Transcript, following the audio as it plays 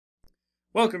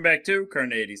Welcome back to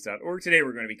Carneades.org. Today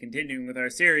we're going to be continuing with our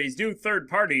series, Do Third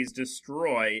Parties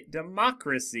Destroy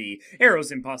Democracy?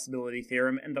 Arrow's Impossibility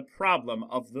Theorem and the Problem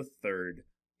of the Third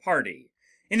Party.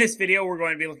 In this video, we're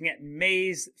going to be looking at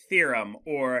May's Theorem,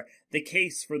 or the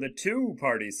case for the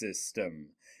two-party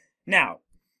system. Now,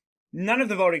 none of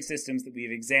the voting systems that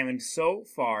we've examined so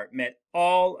far met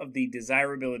all of the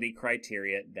desirability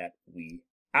criteria that we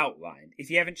outlined. If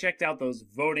you haven't checked out those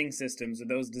voting systems or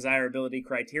those desirability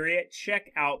criteria,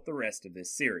 check out the rest of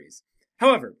this series.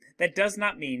 However, that does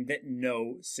not mean that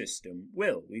no system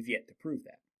will. We've yet to prove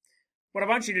that. What I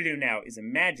want you to do now is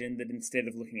imagine that instead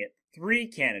of looking at 3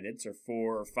 candidates, or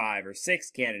 4 or 5 or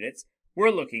 6 candidates, we're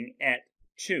looking at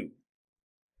 2.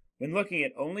 When looking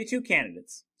at only 2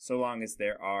 candidates, so long as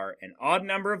there are an odd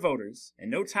number of voters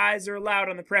and no ties are allowed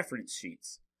on the preference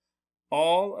sheets,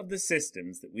 all of the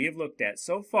systems that we have looked at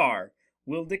so far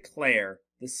will declare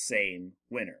the same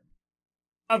winner.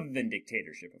 Other than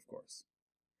dictatorship, of course.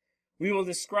 We will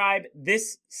describe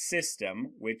this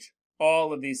system, which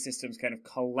all of these systems kind of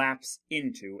collapse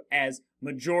into, as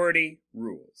majority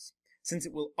rules, since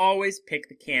it will always pick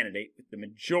the candidate with the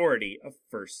majority of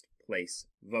first place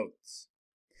votes.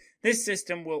 This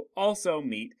system will also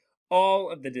meet all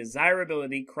of the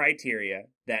desirability criteria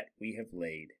that we have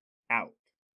laid out.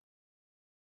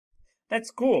 That's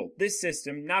cool. This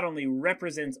system not only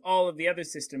represents all of the other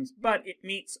systems, but it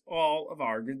meets all of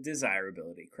our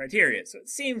desirability criteria, so it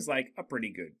seems like a pretty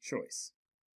good choice.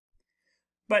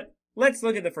 But let's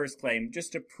look at the first claim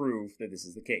just to prove that this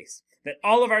is the case, that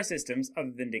all of our systems,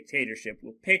 other than dictatorship,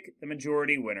 will pick the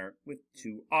majority winner with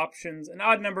 2 options, an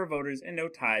odd number of voters, and no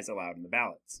ties allowed in the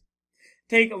ballots.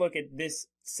 Take a look at this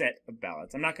set of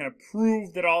ballots. I'm not going to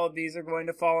prove that all of these are going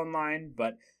to fall in line,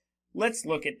 but let's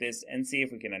look at this and see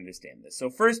if we can understand this. So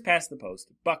first past the post,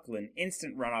 Buckland,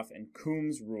 instant runoff, and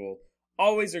Coombs rule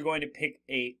always are going to pick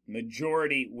a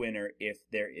majority winner if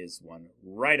there is one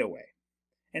right away.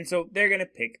 And so they're going to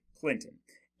pick Clinton.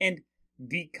 And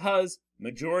because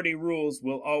majority rules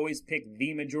will always pick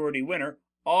the majority winner,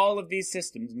 all of these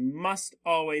systems must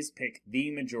always pick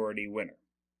the majority winner,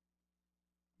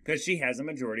 because she has a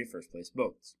majority of first place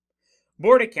votes.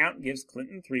 Board account gives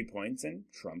Clinton 3 points and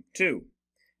Trump 2.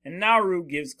 And Nauru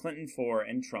gives Clinton 4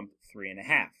 and Trump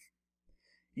 3.5.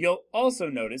 You'll also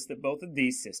notice that both of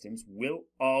these systems will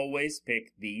always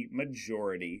pick the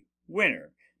majority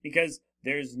winner, because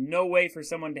there's no way for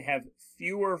someone to have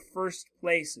fewer first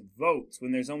place votes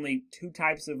when there's only 2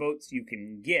 types of votes you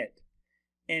can get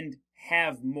and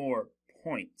have more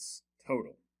points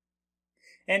total.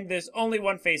 And there's only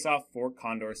one face-off for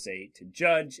Condorcet to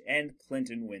judge, and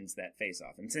Clinton wins that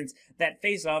face-off. And since that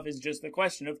face-off is just the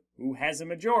question of who has a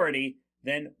majority,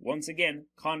 then once again,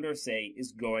 Condorcet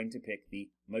is going to pick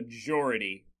the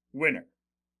majority winner.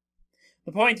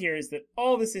 The point here is that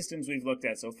all the systems we've looked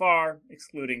at so far,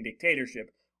 excluding dictatorship,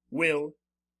 will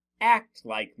act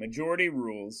like majority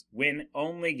rules when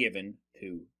only given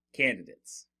 2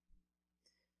 candidates.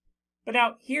 But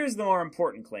now, here's the more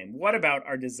important claim. What about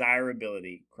our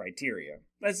desirability criteria?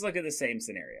 Let's look at the same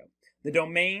scenario. The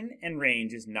domain and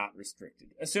range is not restricted,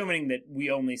 assuming that we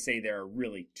only say there are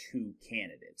really 2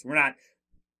 candidates. We're not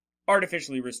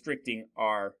artificially restricting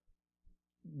our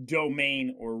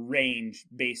domain or range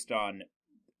based on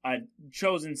a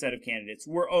chosen set of candidates.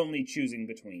 We're only choosing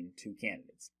between 2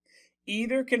 candidates.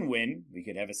 Either can win. We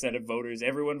could have a set of voters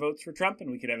everyone votes for Trump, and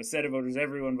we could have a set of voters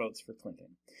everyone votes for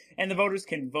Clinton. And the voters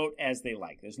can vote as they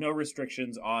like. There's no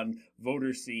restrictions on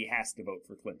voter C has to vote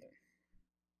for Clinton.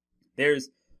 There's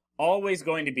always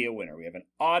going to be a winner. We have an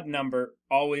odd number.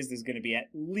 Always there's going to be at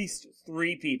least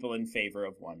 3 people in favor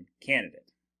of one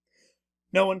candidate.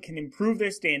 No one can improve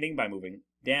their standing by moving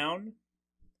down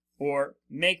or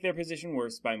make their position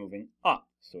worse by moving up.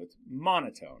 So it's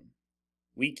monotone.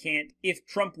 We can't, if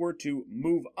Trump were to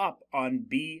move up on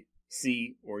B,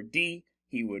 C, or D,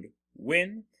 he would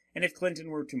win. And if Clinton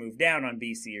were to move down on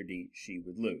B, C, or D, she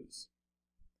would lose.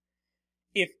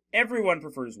 If everyone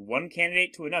prefers one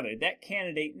candidate to another, that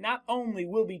candidate not only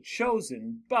will be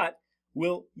chosen, but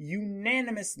will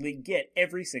unanimously get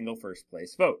every single first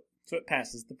place vote. So it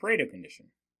passes the Pareto condition.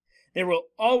 There will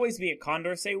always be a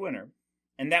Condorcet winner,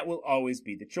 and that will always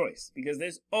be the choice, because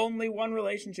there's only one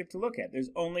relationship to look at. There's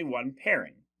only one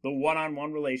pairing, the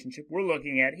one-on-one relationship we're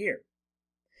looking at here.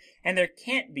 And there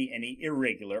can't be any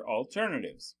irregular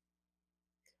alternatives,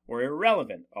 or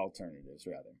irrelevant alternatives,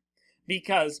 rather,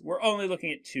 because we're only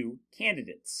looking at 2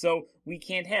 candidates. So we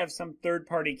can't have some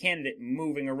third-party candidate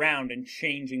moving around and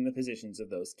changing the positions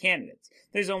of those candidates.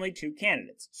 There's only 2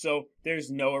 candidates, so there's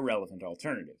no irrelevant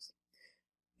alternatives.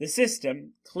 The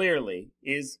system, clearly,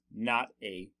 is not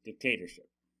a dictatorship.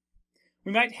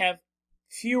 We might have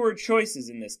fewer choices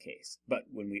in this case, but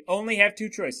when we only have two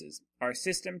choices, our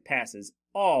system passes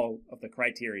all of the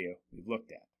criteria we've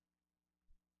looked at.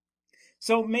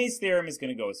 So May's theorem is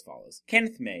going to go as follows.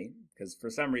 Kenneth May, because for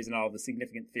some reason all the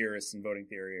significant theorists in voting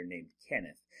theory are named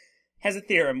Kenneth, has a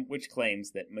theorem which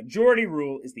claims that majority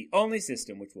rule is the only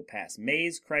system which will pass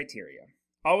May's criteria.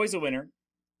 Always a winner,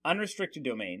 unrestricted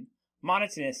domain,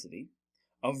 monotonicity,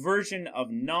 a version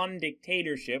of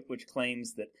non-dictatorship which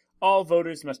claims that all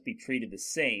voters must be treated the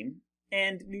same,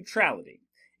 and neutrality.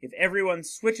 If everyone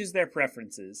switches their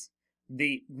preferences,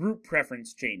 the group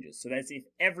preference changes. So that's if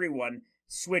everyone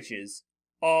switches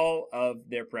all of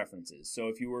their preferences. So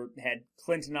if you had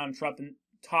Clinton on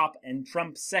top and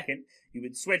Trump second, you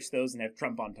would switch those and have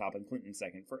Trump on top and Clinton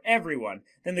second for everyone,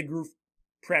 then the group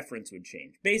preference would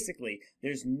change. Basically,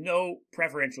 there's no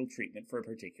preferential treatment for a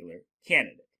particular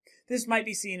candidate. This might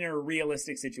be seen in a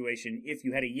realistic situation if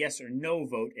you had a yes or no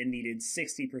vote and needed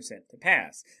 60% to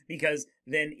pass, because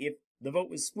then if the vote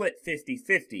was split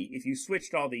 50-50, if you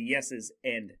switched all the yeses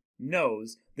and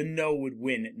no's, the no would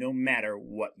win no matter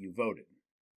what you voted.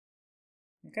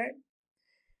 Okay?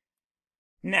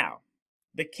 Now,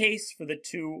 the case for the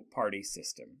two-party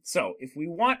system. So, if we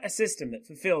want a system that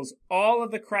fulfills all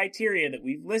of the criteria that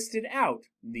we've listed out,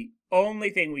 the only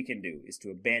thing we can do is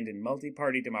to abandon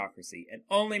multi-party democracy and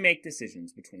only make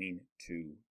decisions between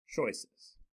two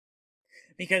choices.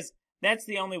 Because that's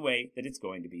the only way that it's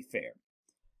going to be fair.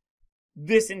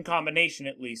 This, in combination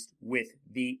at least with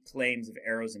the claims of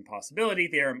Arrow's impossibility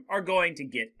theorem, are going to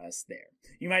get us there.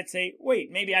 You might say,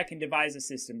 wait, maybe I can devise a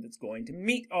system that's going to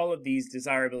meet all of these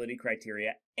desirability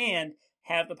criteria and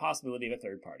have the possibility of a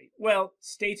third party. Well,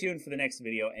 stay tuned for the next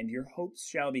video and your hopes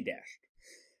shall be dashed.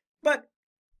 But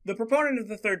the proponent of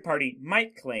the third party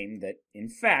might claim that, in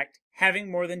fact, having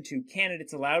more than two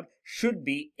candidates allowed should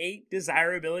be a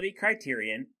desirability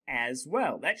criterion as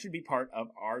well. That should be part of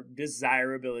our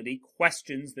desirability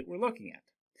questions that we're looking at.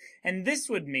 And this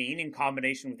would mean, in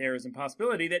combination with Arrow's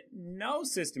impossibility, that no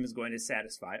system is going to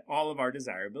satisfy all of our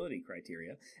desirability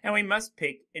criteria, and we must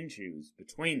pick and choose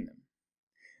between them.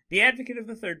 The advocate of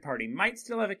the third party might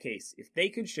still have a case if they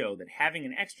could show that having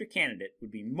an extra candidate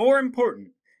would be more important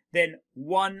than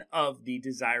one of the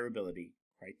desirability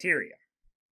criteria.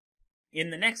 In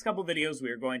the next couple videos, we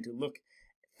are going to look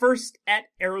first at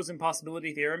Arrow's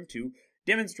impossibility theorem to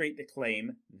demonstrate the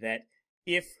claim that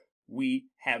if we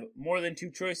have more than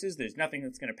two choices, there's nothing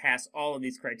that's going to pass all of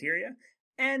these criteria,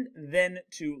 and then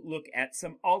to look at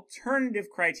some alternative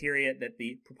criteria that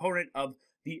the proponent of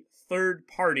the third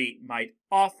party might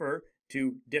offer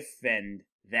to defend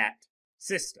that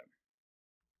system.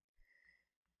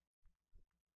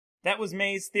 That was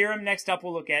May's theorem. Next up,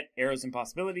 we'll look at Arrow's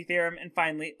impossibility theorem, and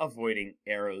finally, avoiding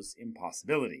Arrow's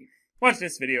impossibility. Watch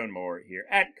this video and more here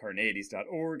at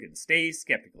Carneades.org, and stay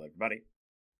skeptical, everybody.